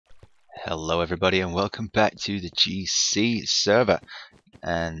Hello everybody and welcome back to the GC server,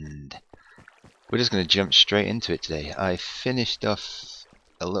 and we're just going to jump straight into it today. I finished off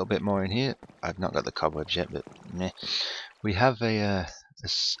a little bit more in here. I've not got the cobwebs yet, but meh. We have a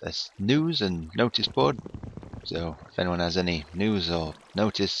news and notice board, so if anyone has any news or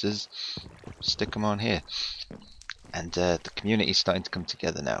notices, stick them on here. And the community is starting to come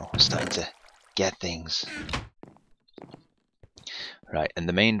together now. We're starting to get things. Right, and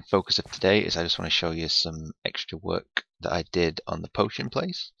the main focus of today is I just want to show you some extra work that I did on the potion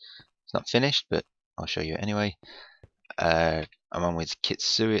place. It's not finished, but I'll show you anyway. I'm on with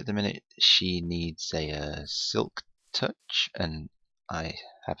Kitsui at the minute. She needs a silk touch, and I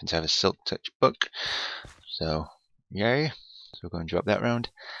happen to have a silk touch book. So, yay. So we're going to drop that round.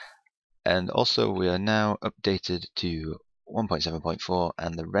 And also we are now updated to 1.7.4,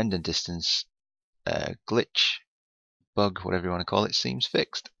 and the render distance glitch, bug, whatever you want to call it, seems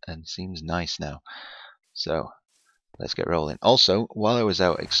fixed and seems nice now. So let's get rolling. Also, while I was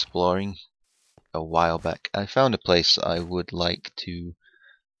out exploring a while back, I found a place I would like to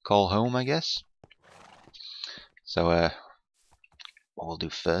call home, I guess. So what we'll do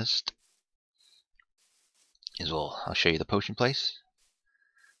first is I'll show you the potion place.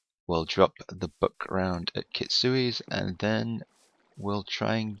 We'll drop the book round at Kitsui's, and then we'll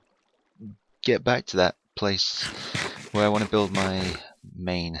try and get back to that place where I want to build my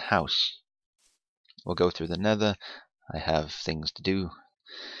main house. We'll go through the nether. I have things to do,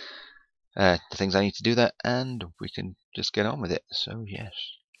 the things I need to do that, and we can just get on with it. So yes,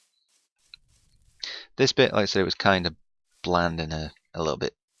 this bit, like I said, it was kind of bland and a little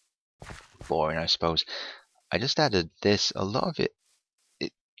bit boring, I suppose. I just added this. A lot of it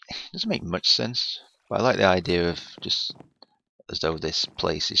doesn't make much sense, but I like the idea of just as though this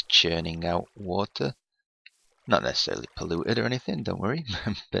place is churning out water. Not necessarily polluted or anything, don't worry.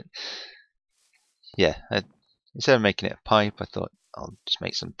 But yeah, instead of making it a pipe, I thought I'll just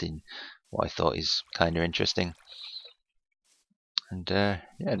make something what I thought is kind of interesting. And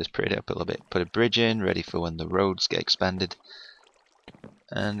yeah, just pretty it up a little bit. Put a bridge in, ready for when the roads get expanded.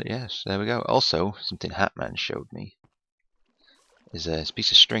 And yes, there we go. Also, something Hatman showed me is a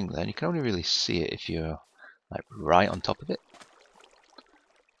piece of string there, and you can only really see it if you're like right on top of it.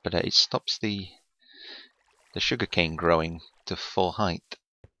 But it stops the sugarcane growing to full height,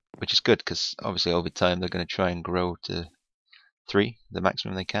 which is good because obviously over time they're going to try and grow to 3, the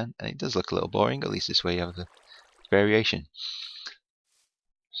maximum they can, and it does look a little boring. At least this way you have the variation.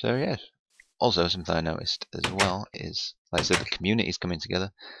 So yes. Also, something I noticed as well is, like I said, the community is coming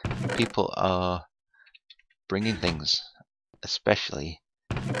together. People are bringing things, especially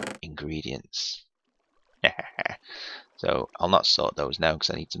ingredients. So I'll not sort those now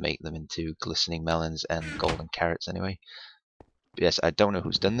because I need to make them into glistening melons and golden carrots anyway. But yes, I don't know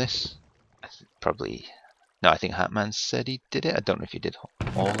who's done this. Probably no. I think Hatman said he did it. I don't know if he did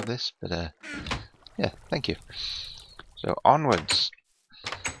all of this, but yeah, thank you. So onwards.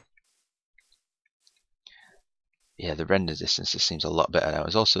 Yeah, the render distance just seems a lot better now.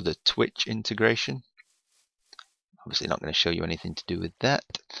 There's also the Twitch integration. Obviously not going to show you anything to do with that,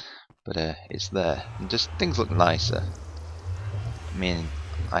 but it's there. And just things look nicer. I mean,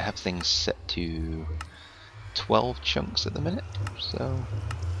 I have things set to 12 chunks at the minute, so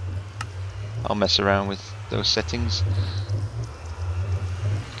I'll mess around with those settings.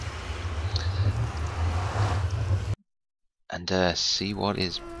 And see what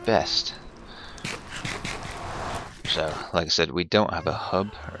is best. So, like I said, we don't have a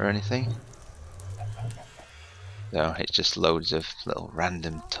hub or anything. No, it's just loads of little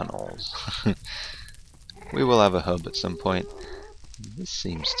random tunnels. We will have a hub at some point. This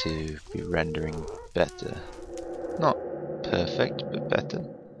seems to be rendering better. Not perfect, but better.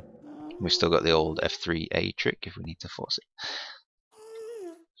 We've still got the old F3A trick if we need to force it.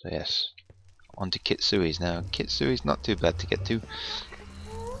 So yes, on to Kitsui's now. Kitsui's not too bad to get to.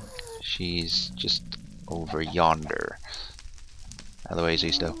 She's just over yonder. Otherwise,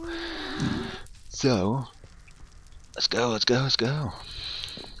 Easto. So, let's go, let's go, let's go.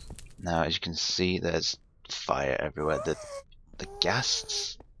 Now, as you can see, there's fire everywhere. The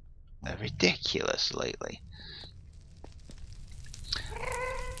ghasts are ridiculous lately.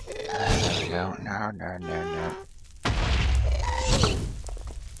 There we go. No, no, no, no.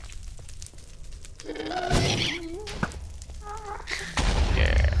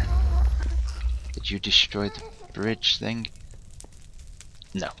 Yeah. Did you destroy the bridge thing?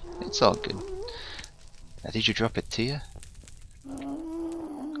 No, it's all good. Now, did you drop a tear?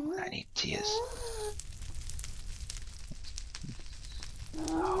 I need tears.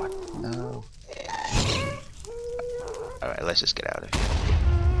 Oh no. Alright, let's just get out of here.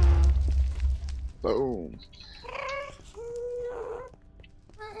 Boom.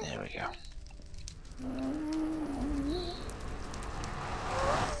 There we go.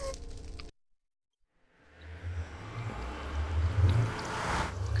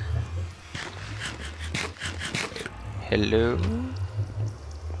 Hello?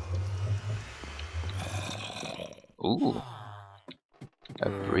 Ooh. A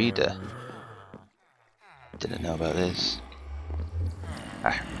breeder. Didn't know about this.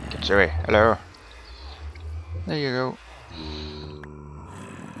 Ah, Katsuri, hello. There you go.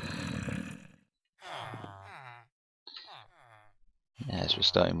 Yes, we're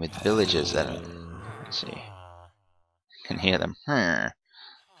starting with villagers then. Let's see. Can hear them.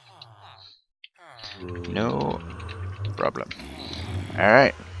 No problem.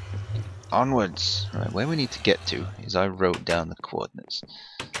 Alright. Onwards. Right, where we need to get to is I wrote down the coordinates.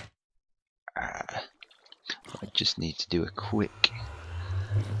 I just need to do a quick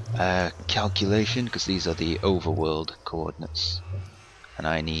calculation because these are the overworld coordinates and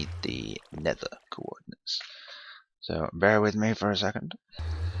I need the nether coordinates. So bear with me for a second.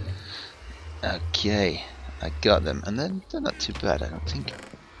 Okay, I got them, and then they're not too bad, I don't think.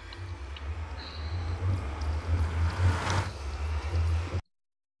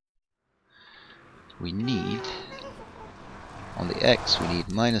 We need, on the X we need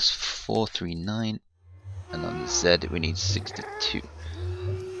 -439, and on the Z we need 62.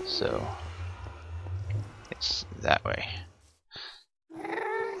 So it's that way.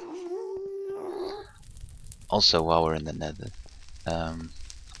 Also, while we're in the nether, I'm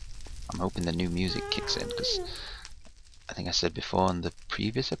hoping the new music kicks in, because I think I said before on the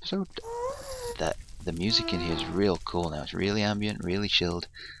previous episode that the music in here is real cool now. It's really ambient, really chilled.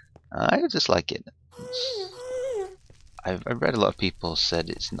 I just like it. I've read a lot of people said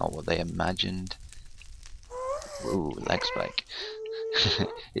it's not what they imagined. Ooh, leg spike.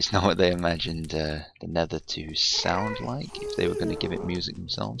 It's not what they imagined the nether to sound like if they were going to give it music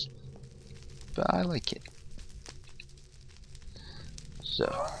themselves. But I like it. So,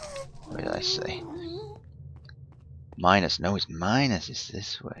 what did I say? Minus. No, it's minus. It's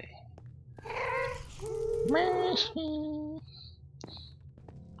this way.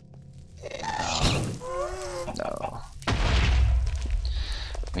 No.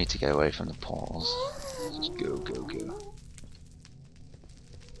 We need to get away from the portals. Just go, go, go.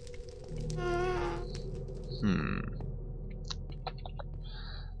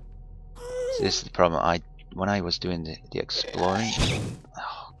 So this is the problem. When I was doing the exploring,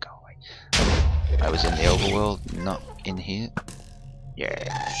 oh, go away. I was in the overworld, not in here. Yeah.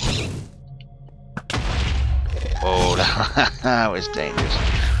 Oh, that was dangerous.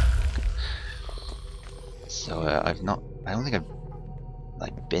 So I don't think I've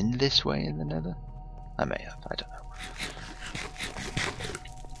like been this way in the nether. I may have, I don't know.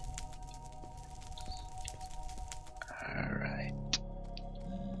 Alright.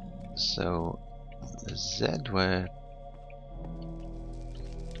 So the Z where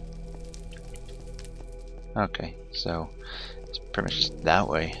okay, so it's pretty much just that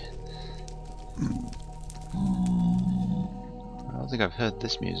way. I don't think I've heard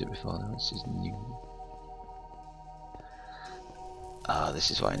this music before though. This is new. Ah, this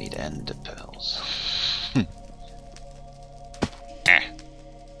is why I need ender pearls.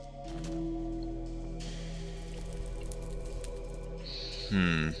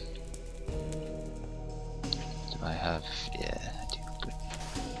 Do I have? Yeah, I do. Good.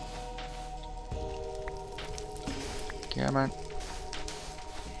 Come on.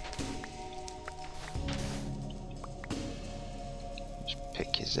 Which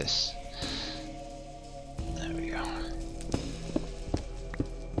pick is this? There we go.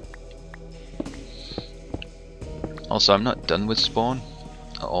 Also, I'm not done with spawn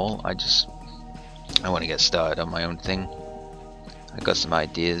at all. I want to get started on my own thing. I got some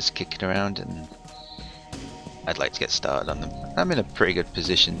ideas kicking around and I'd like to get started on them. I'm in a pretty good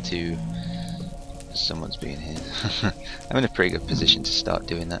position to... Someone's being here. I'm in a pretty good position to start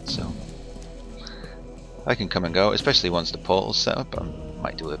doing that, so... I can come and go, especially once the portal's set up. I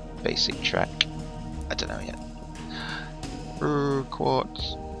might do a basic track. I don't know yet.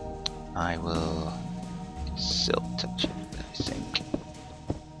 Quartz. I will silk touch it, I think.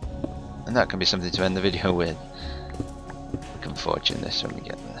 And that can be something to end the video with. We can fortune this when we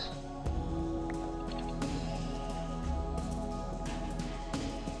get there.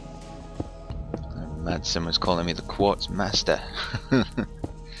 I'm mad someone's calling me the Quartz Master.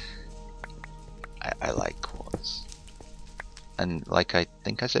 I like quartz. And like I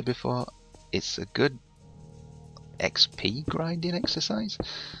think I said before, it's a good XP grinding exercise.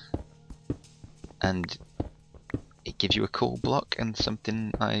 And it gives you a cool block and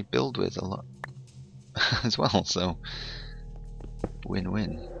something I build with a lot. as well, so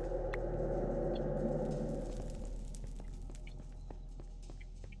win-win.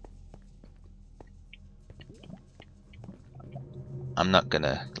 I'm not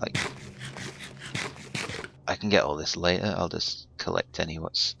gonna, like, I can get all this later. I'll just collect any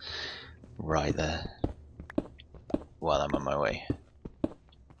what's right there while I'm on my way.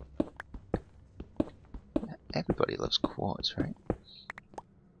 Everybody loves quartz, right?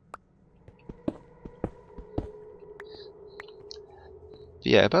 But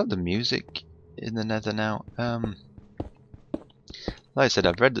yeah, about the music in the Nether now. Like I said,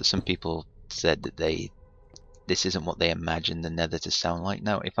 I've read that some people said that this isn't what they imagined the Nether to sound like.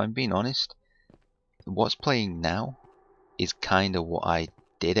 Now, if I'm being honest, what's playing now is kind of what I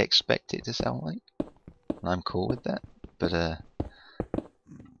did expect it to sound like, and I'm cool with that. But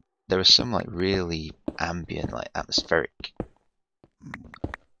there are some like really ambient, like atmospheric,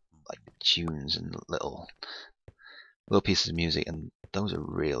 like tunes and little pieces of music, and those are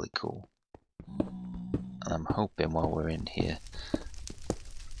really cool. And I'm hoping while we're in here,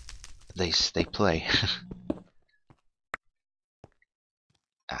 they play.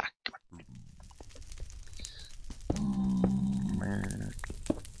 Ah, come on.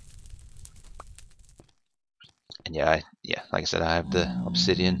 And yeah, like I said, I have the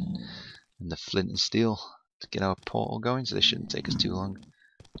obsidian and the flint and steel to get our portal going, so this shouldn't take us too long.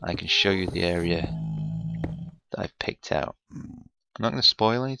 I can show you the area that I've picked out. I'm not going to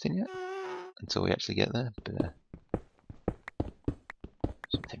spoil anything yet until we actually get there, but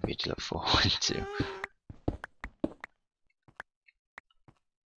something for you to look forward to.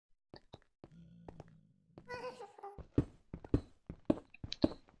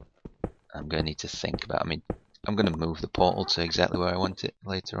 I'm going to need to think about, I mean, I'm going to move the portal to exactly where I want it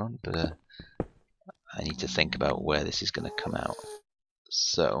later on, but I need to think about where this is going to come out.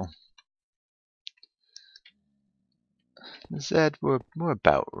 So, Z, we're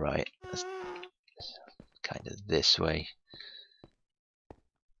about right. That's kind of this way.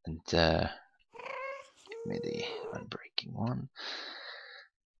 And give me the unbreaking one.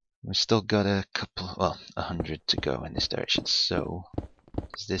 We've still got a couple, well, 100 to go in this direction. So,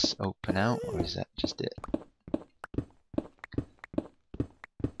 does this open out, or is that just it?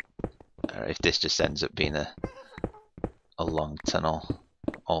 If this just ends up being a long tunnel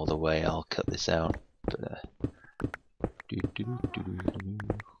all the way, I'll cut this out. But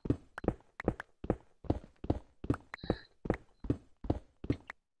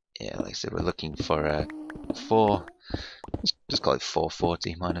yeah, like I said, we're looking for 4. Just call it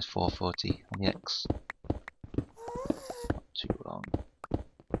 440 minus 440 on the X. Not too wrong.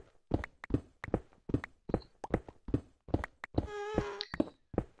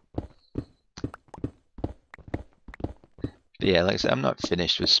 But yeah, like I said, I'm not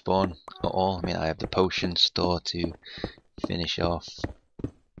finished with spawn at all. I mean, I have the potion store to finish off,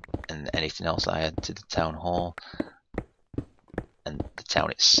 and anything else I add to the town hall. And the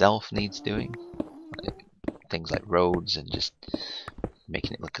town itself needs doing. Like, things like roads and just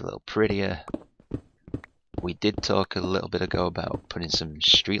making it look a little prettier. We did talk a little bit ago about putting some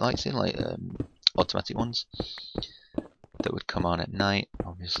streetlights in, like automatic ones that would come on at night,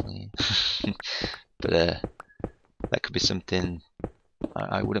 obviously. But that could be something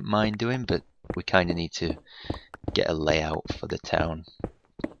I wouldn't mind doing, but we kind of need to get a layout for the town.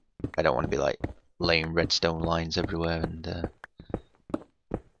 I don't want to be like laying redstone lines everywhere, and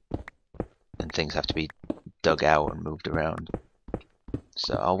things have to be dug out and moved around.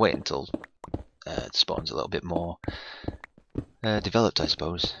 So I'll wait until it spawns a little bit more developed, I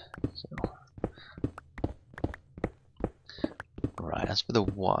suppose. So, right, as for the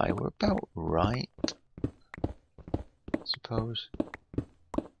Y, we're about right, I suppose.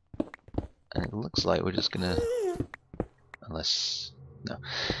 And it looks like we're just gonna, unless, no.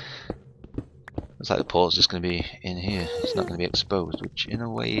 Looks like the portal's just gonna be in here. It's not gonna be exposed, which in a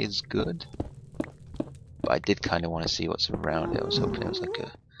way is good. But I did kind of want to see what's around it. I was hoping it was like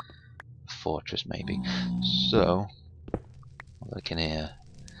a fortress, maybe. So, I can hear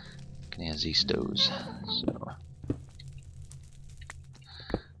Z-stows. So,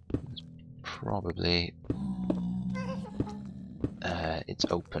 it's probably it's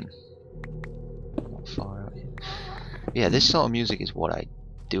open. Not far out here. Yeah, this sort of music is what I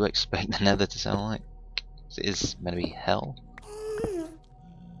do expect the Nether to sound like. It is meant to be hell,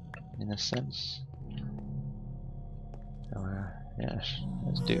 in a sense. So, yes,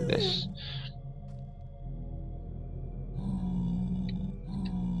 let's do this.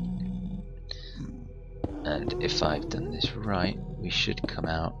 And if I've done this right, we should come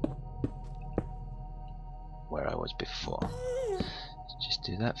out where I was before. Let's just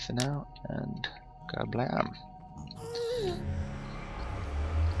do that for now and Kablam.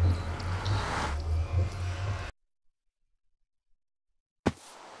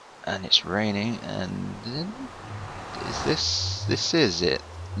 And it's raining, and is this is it?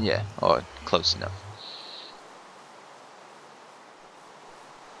 Yeah, or close enough.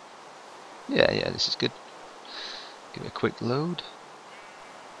 Yeah, this is good. Give it a quick load.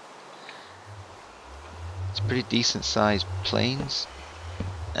 It's pretty decent sized plains,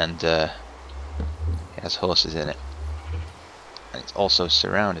 and it has horses in it. And it's also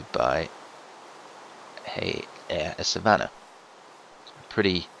surrounded by a savannah.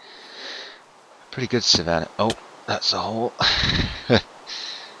 Pretty good savannah. Oh, that's a hole.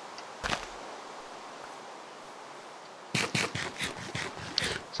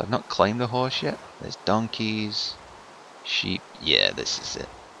 So I've not claimed a horse yet. There's donkeys, sheep. Yeah, this is it.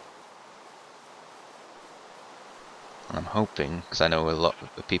 And I'm hoping, because I know a lot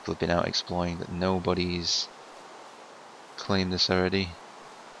of people have been out exploring, that nobody's claimed this already.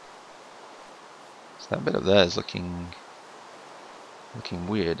 So that bit up there is looking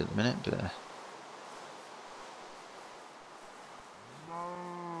weird at the minute, but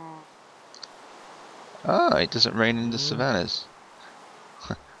it doesn't rain in the savannas.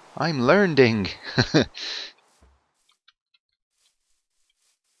 I'm learning.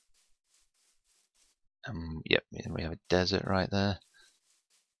 Yep, we have a desert right there.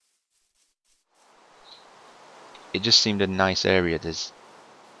 It just seemed a nice area. There's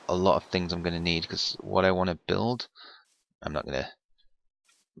a lot of things I'm going to need, because what I want to build, I'm not going to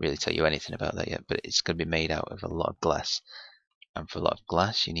really tell you anything about that yet, but it's going to be made out of a lot of glass. And for a lot of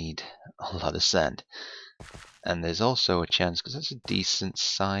glass, you need a lot of sand. And there's also a chance, because that's a decent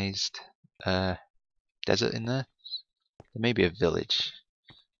sized desert in there, there may be a village.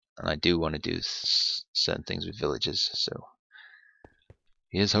 And I do want to do certain things with villages, so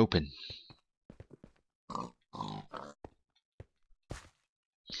here's hoping.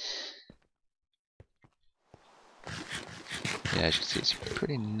 Yeah, as you can see, it's a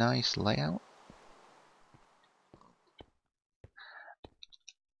pretty nice layout.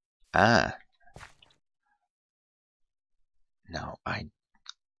 Ah, no,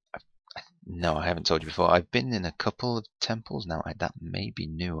 no, I haven't told you before. I've been in a couple of temples now. That may be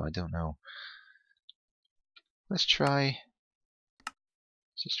new. I don't know. Let's just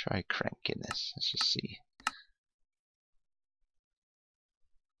try cranking this. Let's just see.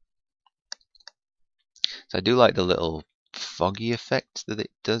 So I do like the little foggy effect that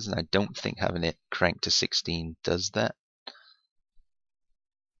it does, and I don't think having it cranked to 16 does that.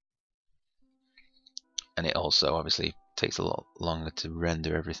 And it also obviously takes a lot longer to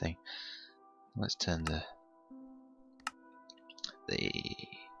render everything. Let's turn the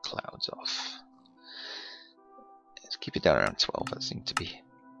clouds off. Let's keep it down around 12. That seems to be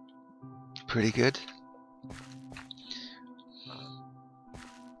pretty good.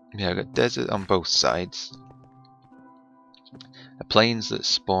 Yeah, I've got desert on both sides. A plains that's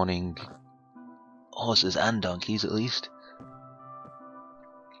spawning horses and donkeys at least.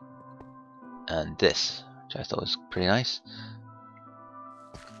 And this, which I thought was pretty nice.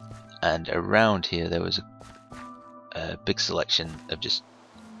 And around here there was a big selection of just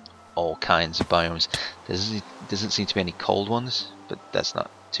all kinds of biomes. There doesn't seem to be any cold ones, but that's not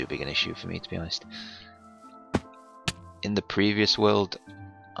too big an issue for me, to be honest. In the previous world,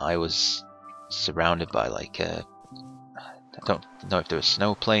 I was surrounded by like I don't know if there were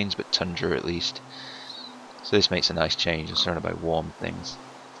snow plains, but tundra at least. So this makes a nice change. I'm surrounded by warm things.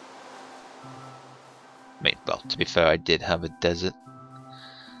 I mean, well, to be fair, I did have a desert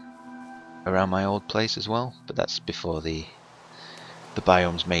around my old place as well, but that's before the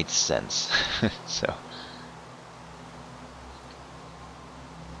biomes made sense. So I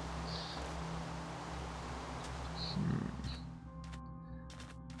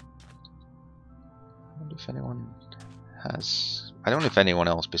wonder if anyone has. I don't know if anyone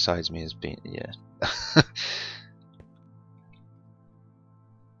else besides me has been. Yeah.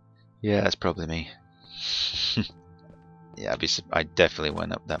 Yeah, that's probably me. Yeah, I definitely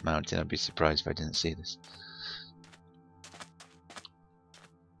went up that mountain. I'd be surprised if I didn't see this.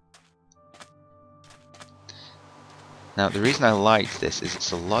 Now, the reason I liked this is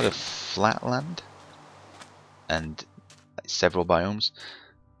it's a lot of flat land and several biomes,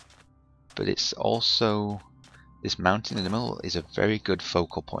 but it's also, this mountain in the middle is a very good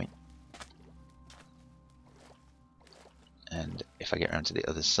focal point. And if I get around to the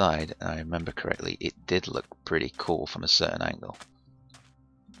other side, and I remember correctly, it did look pretty cool from a certain angle.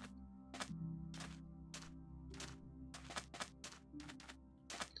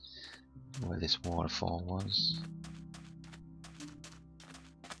 Where this waterfall was.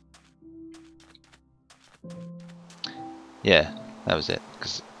 Yeah, that was it.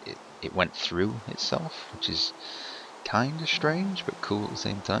 Because it went through itself, which is kind of strange, but cool at the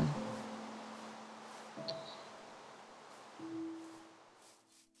same time.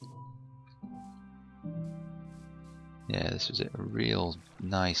 Yeah, this was a real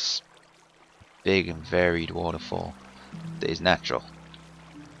nice, big and varied waterfall that is natural.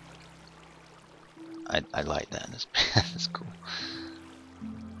 I like that. That's cool.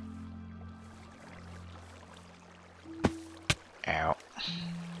 Ow.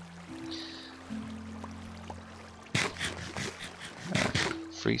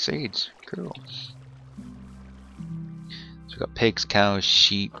 Free seeds. Cool. So we've got pigs, cows,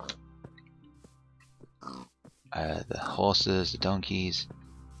 sheep, the horses, the donkeys.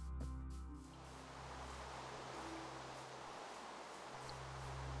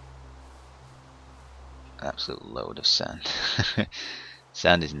 An absolute load of sand.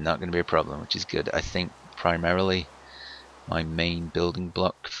 Sand is not going to be a problem, which is good. I think primarily my main building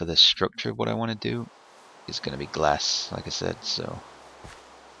block for the structure of what I want to do is going to be glass, like I said, so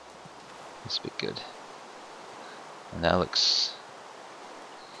this will be good. And that looks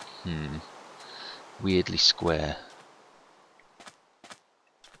weirdly square.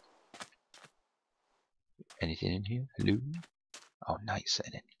 Anything in here? Hello? Oh, night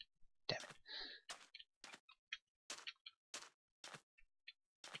setting. Damn it.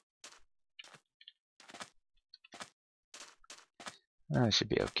 That should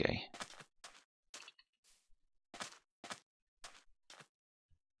be okay.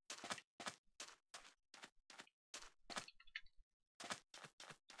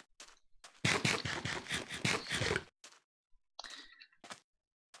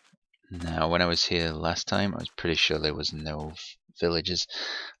 Now, when I was here last time, I was pretty sure there was no villages.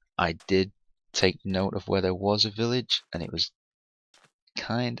 I did take note of where there was a village, and it was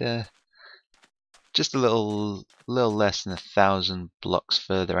kinda just a little less than 1,000 blocks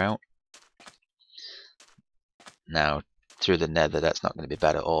further out. Now, through the nether, that's not going to be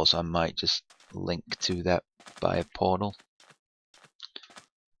bad at all, so I might just link to that by a portal.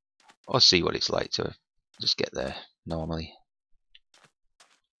 Or see what it's like to just get there normally.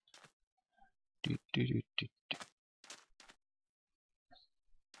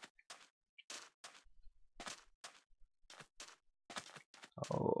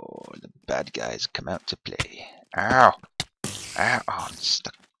 Oh, the bad guys come out to play. Ow! Ow! Oh, I'm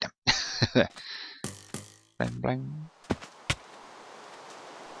stuck. Bang, bang.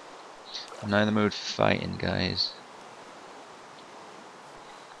 I'm not in the mood for fighting, guys.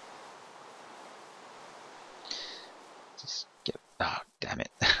 Just get. Oh, damn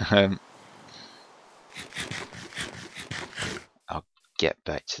it. I'll get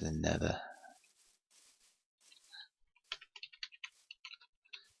back to the nether.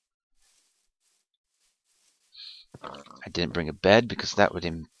 I didn't bring a bed because that would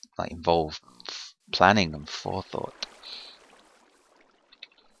involve planning and forethought.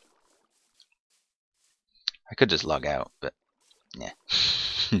 I could just log out, but yeah.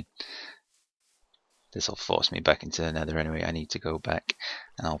 This will force me back into the nether anyway. I need to go back,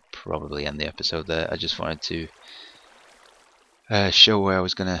 and I'll probably end the episode there. I just wanted to show where I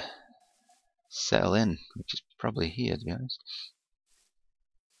was going to settle in, which is probably here, to be honest.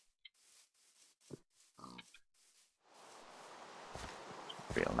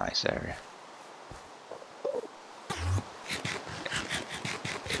 Real nice area.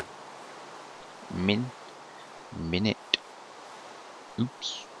 Minute.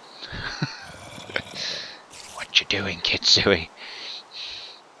 Oops. What you doing, Kitsui?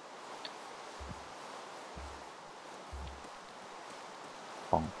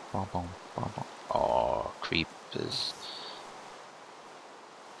 Bong, bong, bong, bong, bong. Oh, creepers.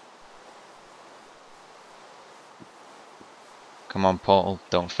 Come on, portal,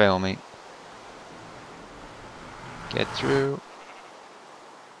 don't fail me. Get through.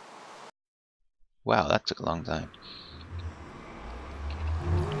 Wow, that took a long time.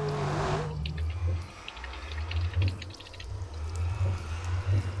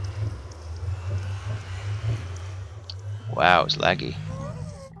 Wow, it's laggy.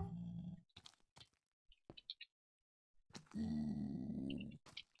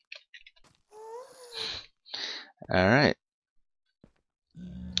 Alright.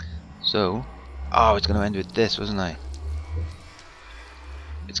 So, I was going to end with this, wasn't I?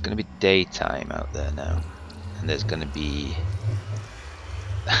 It's going to be daytime out there now. And there's going to be...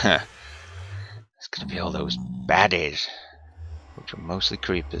 there's going to be all those baddies. Which are mostly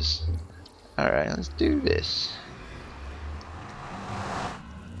creepers. Alright, let's do this.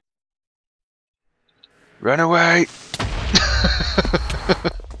 Run away!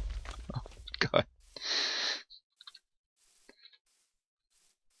 Oh, God.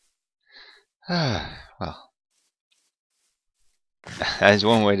 Well, that is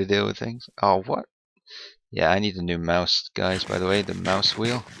one way to deal with things. Oh, what? Yeah, I need a new mouse, guys, by the way, the mouse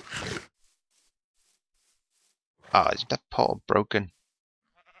wheel. Ah, is that portal broken?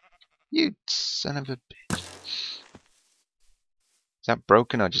 You son of a bitch. Is that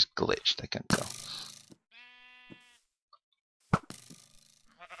broken or just glitched? I can't tell.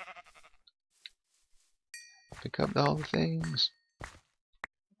 Pick up all the things.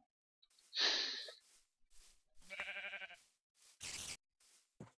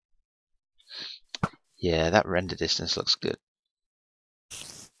 Yeah, that render distance looks good.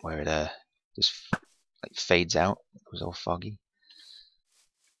 Where it just like fades out. It was all foggy.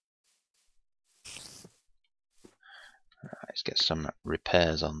 Right, let's get some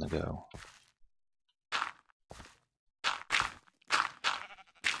repairs on the go.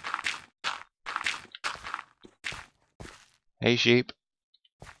 Hey sheep.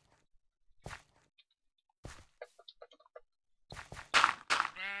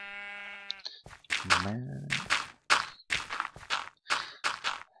 Man.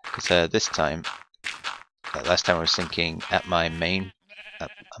 Because this time, last time I was thinking at my main,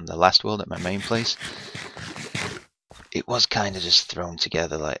 on the last world at my main place, it was kind of just thrown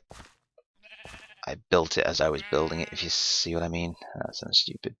together, like I built it as I was building it, if you see what I mean. That sounds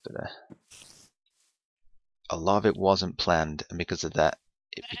stupid, but a lot of it wasn't planned, and because of that,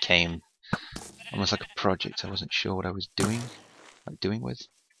 it became almost like a project I wasn't sure what I was doing with.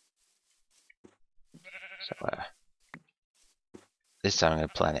 So this time I'm going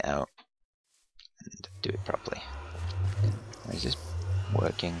to plan it out and do it properly. Is this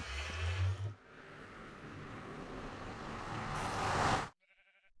working?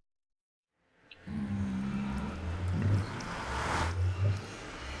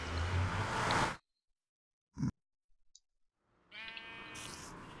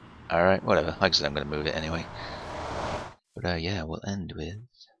 Alright, whatever. Like I said, I'm going to move it anyway. But yeah, we'll end with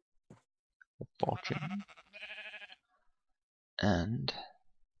the fortune. And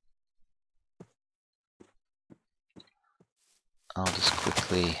I'll just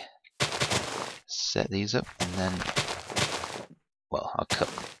quickly set these up, and then, well, I'll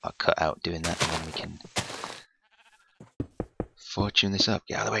cut out doing that, and then we can fortune this up.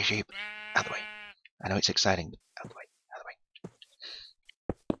 Get out of the way, sheep. Out of the way. I know it's exciting, but out of the way. Out of the way.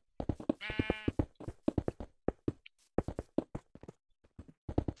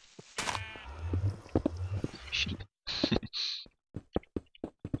 Sheep.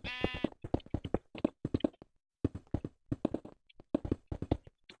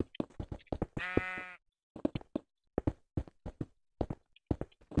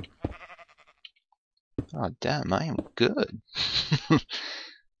 Oh damn, I am good.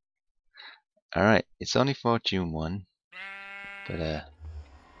 Alright, it's only fortune 1, but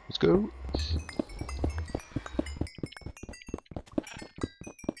let's go.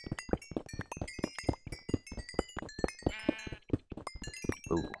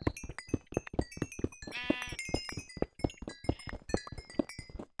 Ooh.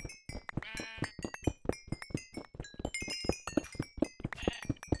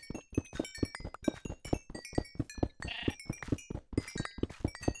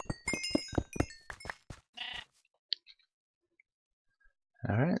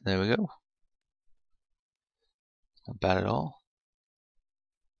 Alright, there we go. Not bad at all.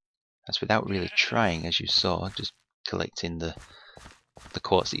 That's without really trying, as you saw, just collecting the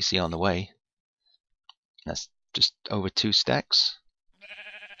quartz that you see on the way. That's just over 2 stacks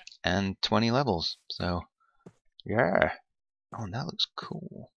and 20 levels. So yeah. Oh, that looks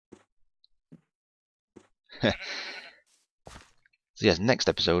cool. So yes, next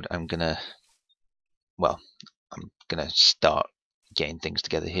episode I'm gonna start getting things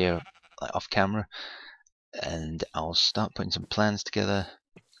together here, like off camera, and I'll start putting some plans together.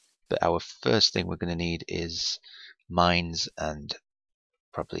 But our first thing we're gonna need is mines and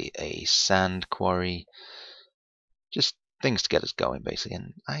probably a sand quarry. Just things to get us going, basically.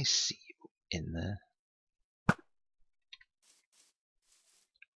 And I see you in there.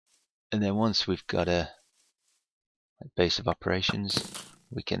 And then once we've got a base of operations,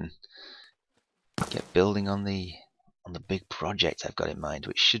 we can get building on the big project I've got in mind,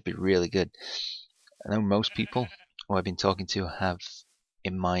 which should be really good. I know most people who I've been talking to have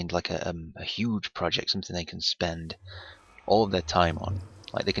in mind like a huge project, something they can spend all of their time on.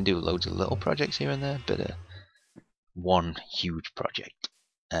 Like they can do loads of little projects here and there, but one huge project.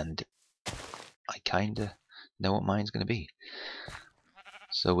 And I kinda know what mine's gonna be.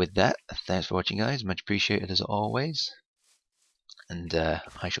 So with that, thanks for watching, guys. Much appreciated as always. And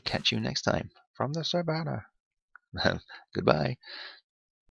I shall catch you next time from the Savannah. Goodbye.